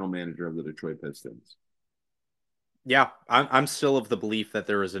the general manager of the Detroit Pistons. Yeah, I'm still of the belief that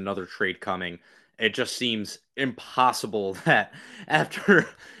there is another trade coming. It just seems impossible that after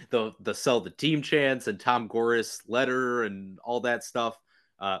the sell the team chance and Tom Gores letter and all that stuff,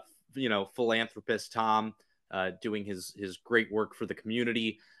 uh, philanthropist Tom doing his great work for the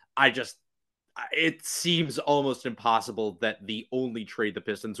community. It seems almost impossible that the only trade the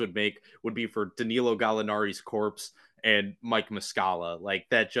Pistons would make would be for Danilo Gallinari's corpse and Mike Muscala. Like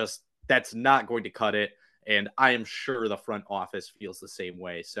that's not going to cut it. And I am sure the front office feels the same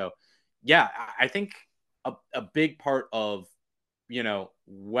way. So, yeah, I think a big part of,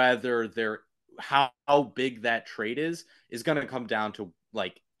 whether how big that trade is going to come down to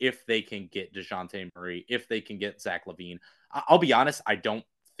like if they can get DeJounte Murray, if they can get Zach LaVine. I'll be honest, I don't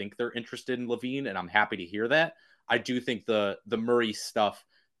think they're interested in LaVine, and I'm happy to hear that. I do think the Murray stuff,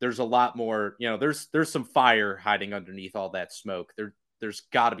 there's a lot more, there's some fire hiding underneath all that smoke. There's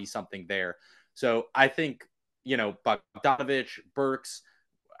got to be something there. So I think, Bogdanovich, Burks,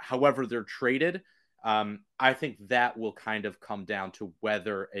 however they're traded, I think that will kind of come down to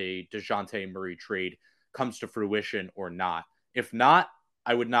whether a DeJounte Murray trade comes to fruition or not. If not,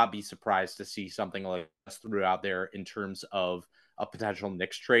 I would not be surprised to see something like this threw out there in terms of a potential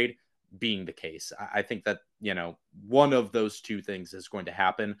Knicks trade being the case. I think that, one of those two things is going to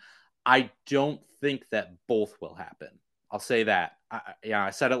happen. I don't think that both will happen. I'll say that.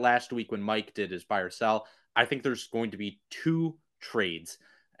 I said it last week when Mike did his buy or sell. I think there's going to be two trades.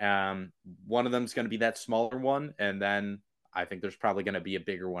 One of them is going to be that smaller one, and then I think there's probably going to be a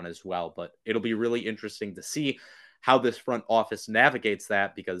bigger one as well. But it'll be really interesting to see how this front office navigates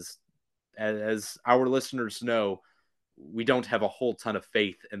that because, as our listeners know, we don't have a whole ton of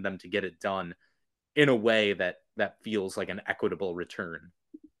faith in them to get it done in a way that feels like an equitable return.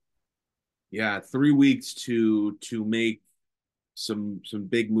 Yeah, 3 weeks to make some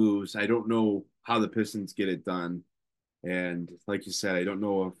big moves. I don't know how the Pistons get it done. And like you said, I don't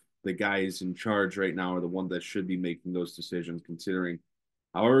know if the guys in charge right now are the one that should be making those decisions, considering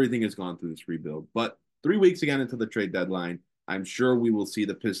how everything has gone through this rebuild. But 3 weeks again into the trade deadline, I'm sure we will see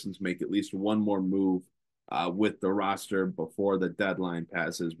the Pistons make at least one more move with the roster before the deadline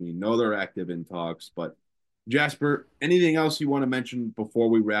passes. We know they're active in talks, but Jasper, anything else you want to mention before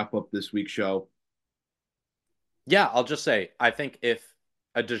we wrap up this week's show? Yeah, I'll just say, I think if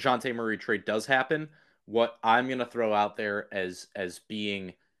a DeJounte Murray trade does happen, what I'm going to throw out there as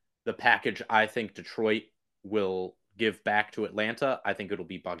being the package I think Detroit will give back to Atlanta, I think it'll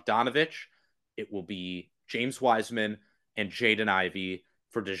be Bogdanovich, it will be James Wiseman, and Jaden Ivey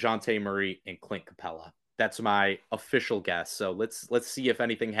for DeJounte Murray and Clint Capella. That's my official guess. So let's see if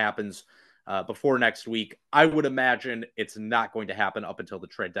anything happens before next week. I would imagine it's not going to happen up until the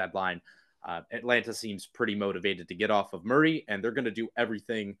trade deadline. Atlanta seems pretty motivated to get off of Murray, and they're going to do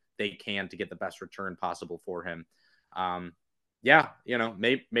everything they can to get the best return possible for him.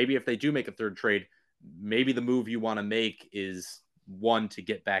 Maybe if they do make a third trade, maybe the move you want to make is one to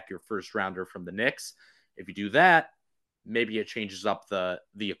get back your first rounder from the Knicks. If you do that, maybe it changes up the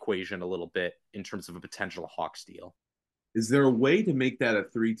equation a little bit in terms of a potential Hawks deal. Is there a way to make that a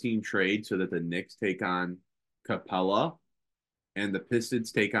 3-team trade so that the Knicks take on Capella and the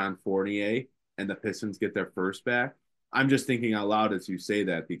Pistons take on Fournier and the Pistons get their first back? I'm just thinking out loud as you say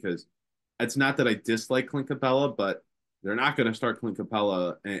that, because it's not that I dislike Clint Capella, but they're not going to start Clint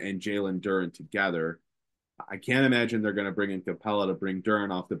Capella and Jalen Duren together. I can't imagine they're going to bring in Capella to bring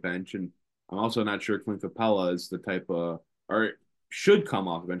Duren off the bench. And I'm also not sure Clint Capella is the type of, or should come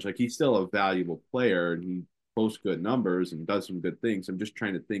off the bench. Like, he's still a valuable player and he posts good numbers and does some good things. I'm just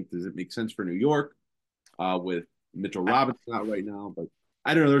trying to think, does it make sense for New York with Mitchell Robinson out right now? But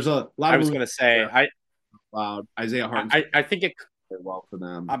I don't know. There's a lot. I was going to say, Isaiah Hartenstein. I think it well for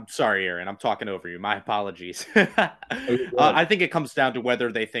them. I'm sorry, Aaron. I'm talking over you. My apologies. I think it comes down to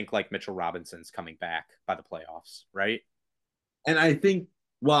whether they think like Mitchell Robinson's coming back by the playoffs, right? And I think,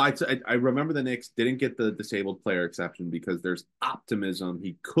 well, I remember the Knicks didn't get the disabled player exception because there's optimism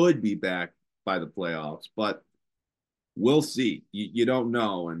he could be back by the playoffs, but we'll see. You don't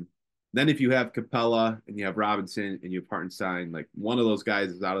know. And then if you have Capella and you have Robinson and you have Hartenstein, like one of those guys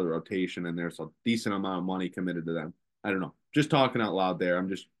is out of the rotation and there's a decent amount of money committed to them. I don't know. Just talking out loud there. I'm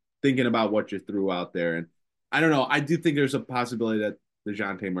just thinking about what you threw out there. And I don't know. I do think there's a possibility that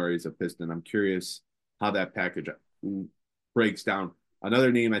DeJounte Murray is a Piston. I'm curious how that package breaks down.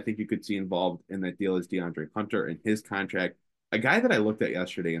 Another name I think you could see involved in that deal is DeAndre Hunter and his contract. A guy that I looked at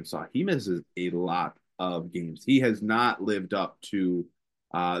yesterday and saw he misses a lot of games. He has not lived up to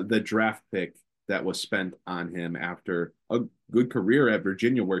the draft pick that was spent on him after a good career at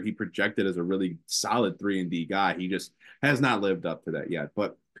Virginia, where he projected as a really solid 3-and-D guy. He just has not lived up to that yet.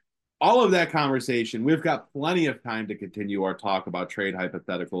 But all of that conversation, we've got plenty of time to continue our talk about trade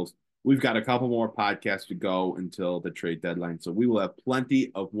hypotheticals. We've got a couple more podcasts to go until the trade deadline. So we will have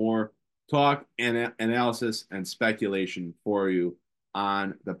plenty of more talk and analysis and speculation for you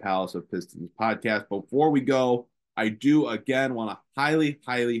on the Palace of Pistons podcast. Before we go, I do again want to highly,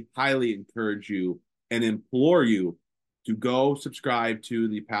 highly, highly encourage you and implore you to go subscribe to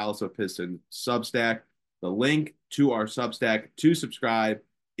the Palace of Pistons Substack. The link to our Substack to subscribe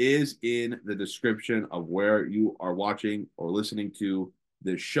is in the description of where you are watching or listening to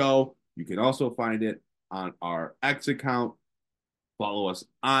this show. You can also find it on our X account. Follow us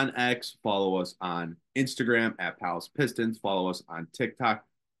on X. Follow us on Instagram at Palace Pistons. Follow us on TikTok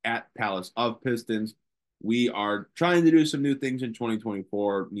at Palace of Pistons. We are trying to do some new things in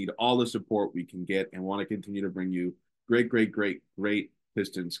 2024. Need all the support we can get and want to continue to bring you great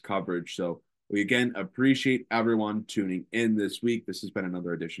Pistons coverage. So we again appreciate everyone tuning in this week. This has been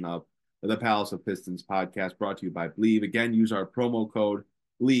another edition of the Palace of Pistons podcast brought to you by Believe. Again, use our promo code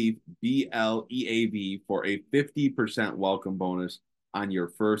Believe, BLEAV, for a 50% welcome bonus on your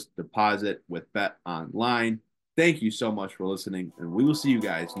first deposit with Bet Online. Thank you so much for listening, and we will see you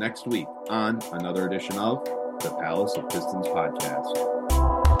guys next week on another edition of the Palace of Pistons podcast.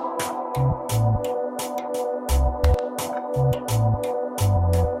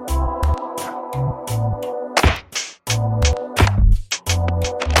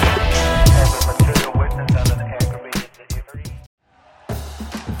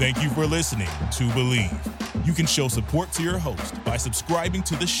 Thank you for listening to Believe. You can show support to your host by subscribing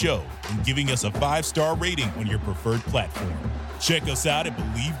to the show and giving us a 5-star rating on your preferred platform. Check us out at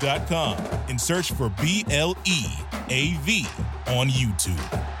Believe.com and search for BLEAV on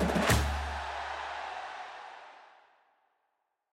YouTube.